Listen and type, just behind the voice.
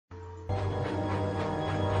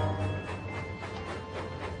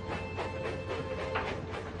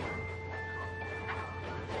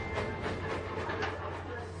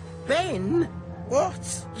Ben?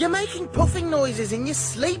 What? You're making puffing noises in your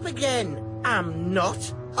sleep again. I'm not.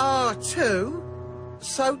 R2.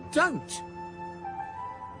 So don't.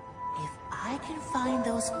 If I can find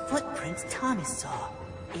those footprints Thomas saw,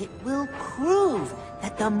 it will prove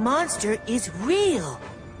that the monster is real.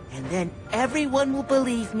 And then everyone will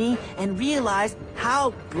believe me and realize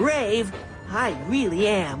how brave I really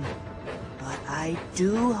am. But I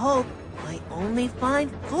do hope I only find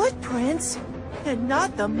footprints and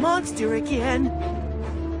not the monster again.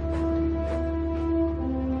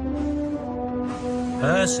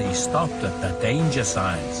 Percy stopped at the danger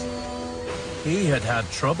signs. He had had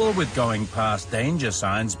trouble with going past danger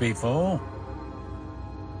signs before.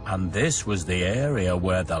 And this was the area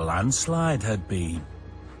where the landslide had been.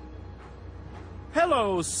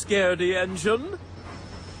 Hello, Scaredy Engine.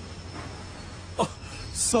 Oh,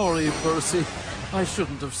 sorry, Percy. I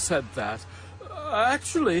shouldn't have said that.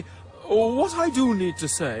 Actually, what I do need to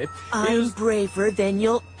say I'm is... braver than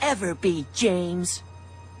you'll ever be, James.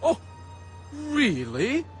 Oh,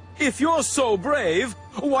 really? If you're so brave,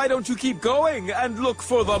 why don't you keep going and look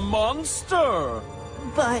for the monster?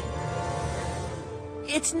 But...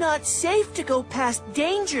 it's not safe to go past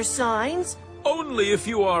danger signs. Only if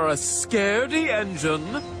you are a Scaredy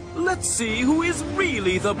Engine. Let's see who is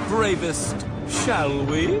really the bravest, shall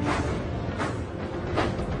we?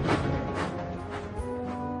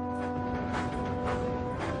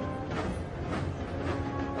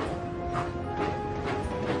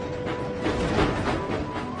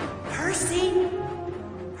 Percy?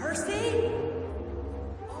 Percy?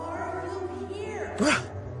 Are you here?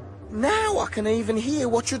 Now I can even hear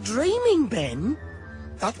what you're dreaming, Ben.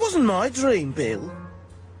 That wasn't my dream, Bill.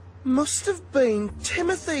 Must have been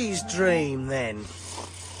Timothy's dream, then.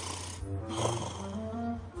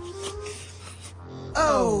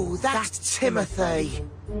 Oh, that's Timothy.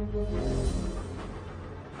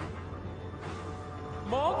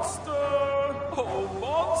 Monster! Oh,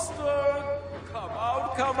 monster!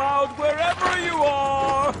 Come out, wherever you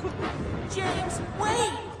are! James,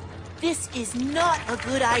 wait! This is not a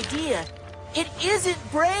good idea. It isn't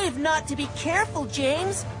brave not to be careful,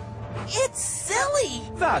 James. It's silly.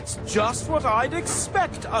 That's just what I'd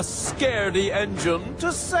expect a Scaredy Engine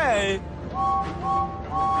to say.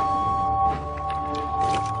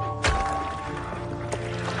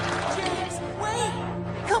 James, wait!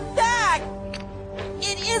 Come back!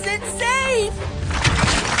 It isn't safe!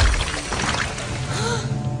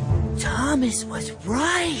 Thomas was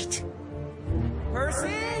right. Percy?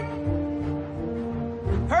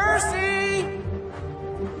 Percy!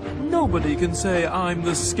 Nobody can say I'm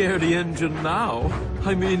the Scaredy Engine now.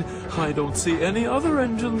 I mean, I don't see any other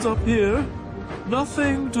engines up here.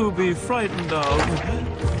 Nothing to be frightened of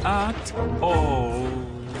at all.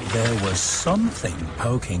 There was something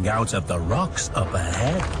poking out of the rocks up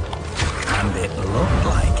ahead. And it looked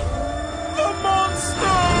like... The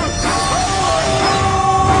monster!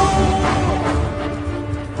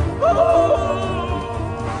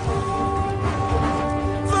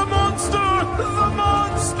 The monster! The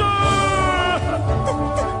monster!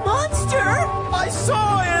 The monster? I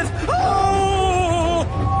saw it! Oh!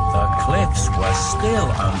 The cliffs were still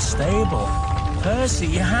unstable.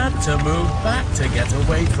 Percy had to move back to get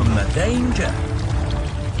away from the danger.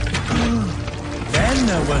 Then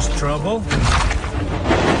there was trouble.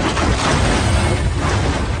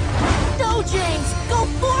 No, James! Go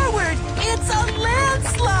forward! It's a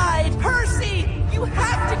landslide! Percy! You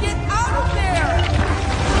have to get out of there!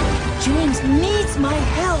 James needs my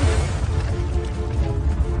help.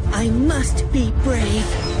 I must be brave.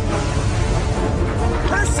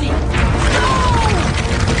 Percy! No!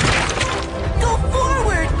 Go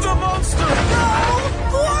forward! The monster! Go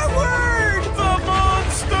forward! The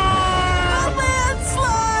monster! A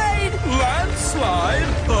landslide!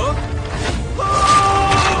 Landslide? Huh? Oh!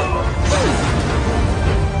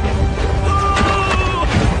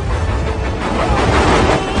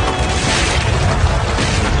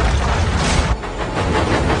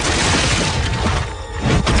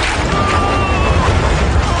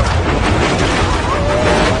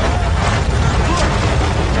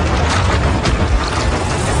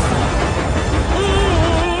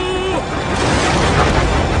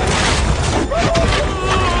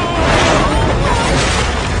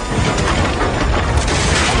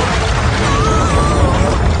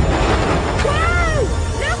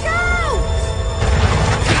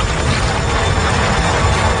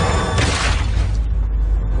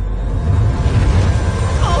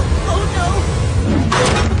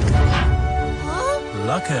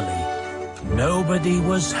 Luckily, nobody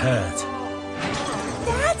was hurt.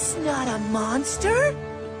 That's not a monster.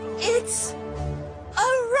 It's a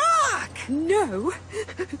rock. No,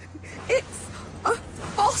 It's a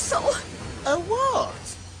fossil. A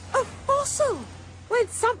what? A fossil. When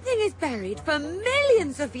something is buried for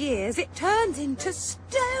millions of years, it turns into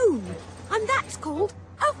stone. And that's called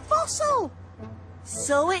a fossil.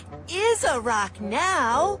 So it is a rock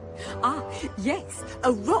now. Ah, yes,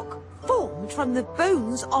 a rock formed from the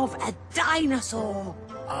bones of a dinosaur.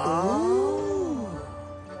 Oh.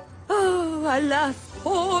 Oh, alas,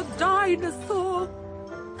 poor dinosaur.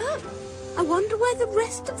 I wonder where the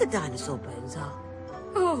rest of the dinosaur bones are.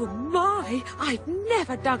 Oh my, I've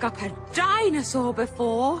never dug up a dinosaur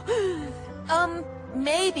before.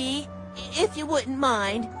 Maybe, if you wouldn't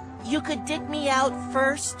mind, you could dig me out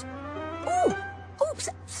first. Oh, oops,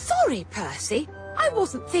 sorry, Percy. I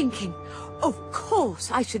wasn't thinking. Of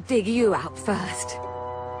course I should dig you out first.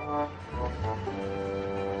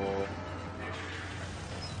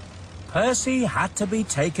 Percy had to be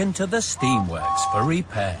taken to the steamworks for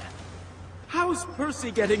repair. How's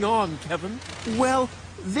Percy getting on, Kevin? Well,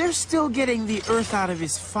 they're still getting the earth out of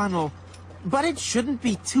his funnel, but it shouldn't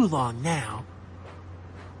be too long now.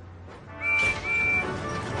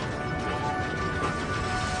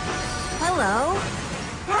 Hello?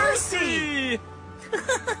 Percy!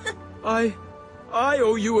 I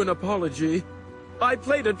owe you an apology. I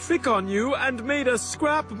played a trick on you and made a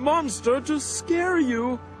scrap monster to scare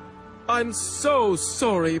you. I'm so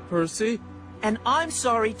sorry, Percy. And I'm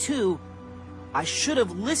sorry, too. I should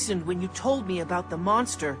have listened when you told me about the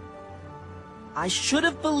monster. I should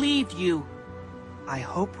have believed you. I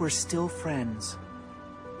hope we're still friends.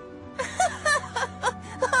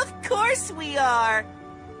 Of course we are.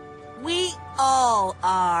 We all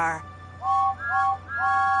are.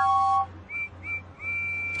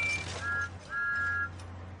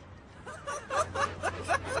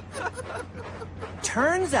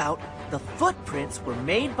 Turns out the footprints were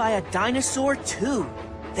made by a dinosaur too.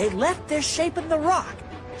 They left their shape in the rock,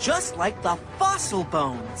 just like the fossil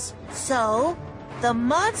bones. So, the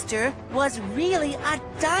monster was really a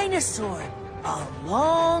dinosaur a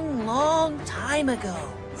long, long time ago.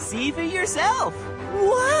 See for yourself.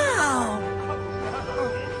 Wow!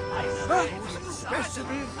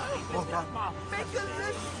 Specimen of a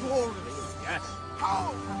Megalosaurus. Yes.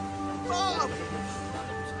 Oh, marvelous.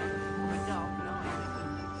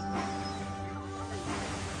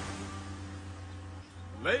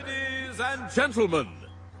 Ladies and gentlemen,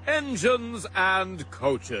 engines and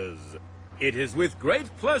coaches, it is with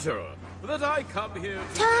great pleasure that I come here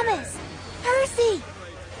to... Thomas! Percy!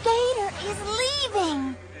 Gator is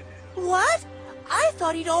leaving! What? I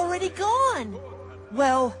thought he'd already gone.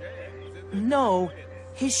 Well, no.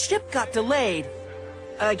 His ship got delayed.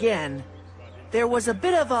 Again. There was a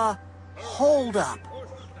bit of a hold-up.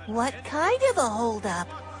 What kind of a hold-up?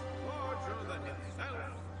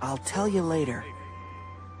 I'll tell you later.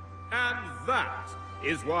 And that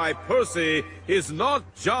is why Percy is not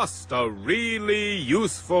just a really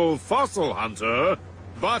useful fossil hunter,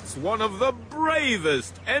 but one of the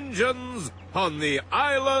bravest engines on the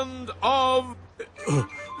island of...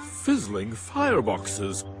 fizzling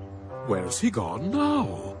fireboxes. Where's he gone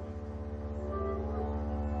now?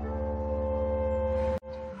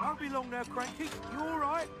 Won't be long now, Cranky. You all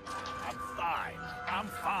right? I'm fine. I'm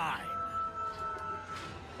fine.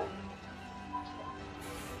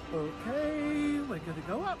 Okay, we're gonna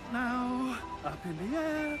go up now. Up in the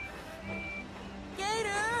air.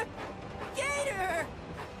 Gator! Gator!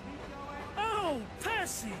 Oh,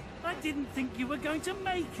 Percy! I didn't think you were going to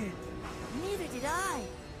make it. Neither did I.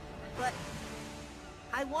 But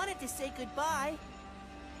I wanted to say goodbye.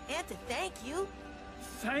 And to thank you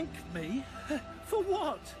Thank me? For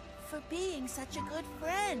what? for being such a good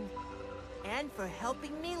friend. And for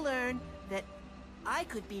helping me learn that I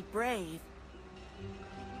could be brave.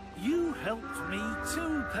 You helped me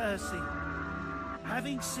too, Percy.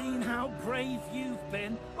 Having seen how brave you've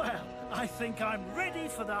been, well, I think I'm ready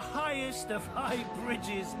for the highest of high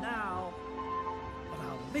bridges now. But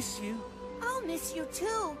I'll miss you. I'll miss you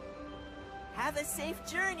too. Have a safe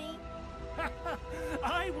journey.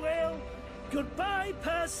 I will. Goodbye,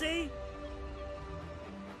 Percy.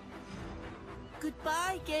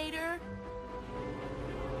 Goodbye, Gator.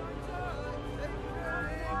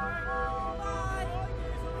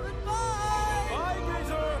 Goodbye. Bye,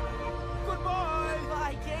 Gator! Goodbye!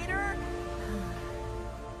 Goodbye, Gator.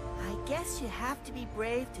 I guess you have to be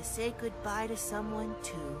brave to say goodbye to someone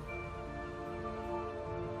too.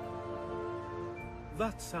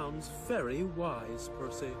 That sounds very wise,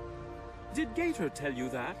 Percy. Did Gator tell you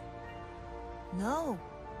that? No.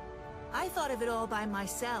 I thought of it all by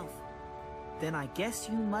myself. Then I guess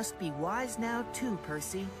you must be wise now too,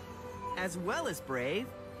 Percy. As well as brave.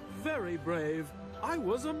 Very brave. I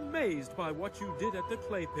was amazed by what you did at the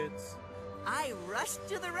clay pits. I rushed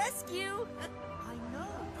to the rescue. I know.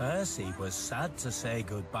 Percy was sad to say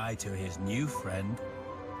goodbye to his new friend,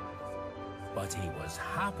 but he was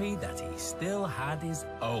happy that he still had his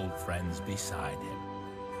old friends beside him.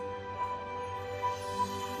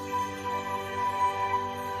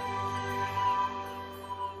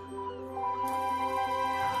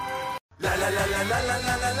 La la la la la la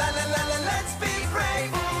la la la la la la, let's be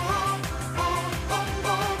brave.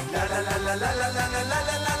 La la la la la la la la la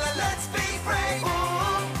la la la, let's be brave.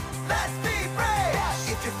 Let's be brave.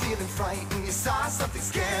 If you're feeling frightened, you saw something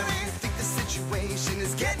scary, think the situation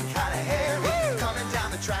is getting kinda hairy. Coming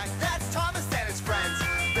down the track, that's Thomas and his friends,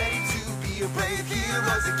 ready to be a brave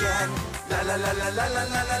heroes again. La la la la la la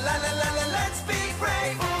la la la la la, let's be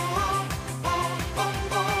brave.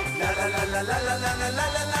 La la la la la la la la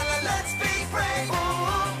la la la, let's be brave.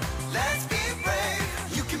 Let's be brave.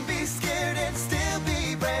 You can be scared and still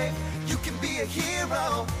be brave. You can be a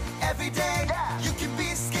hero every day. You can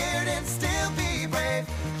be scared and still be brave.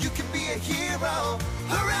 You can be a hero.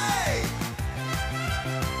 Hooray!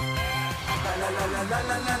 La la la la la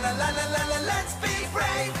la la la la la la, let's be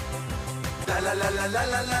brave. La la la la la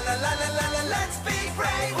la la la la la la, let's be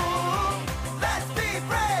brave. Let's be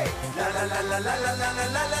brave. La la la la la la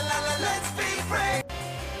la la la.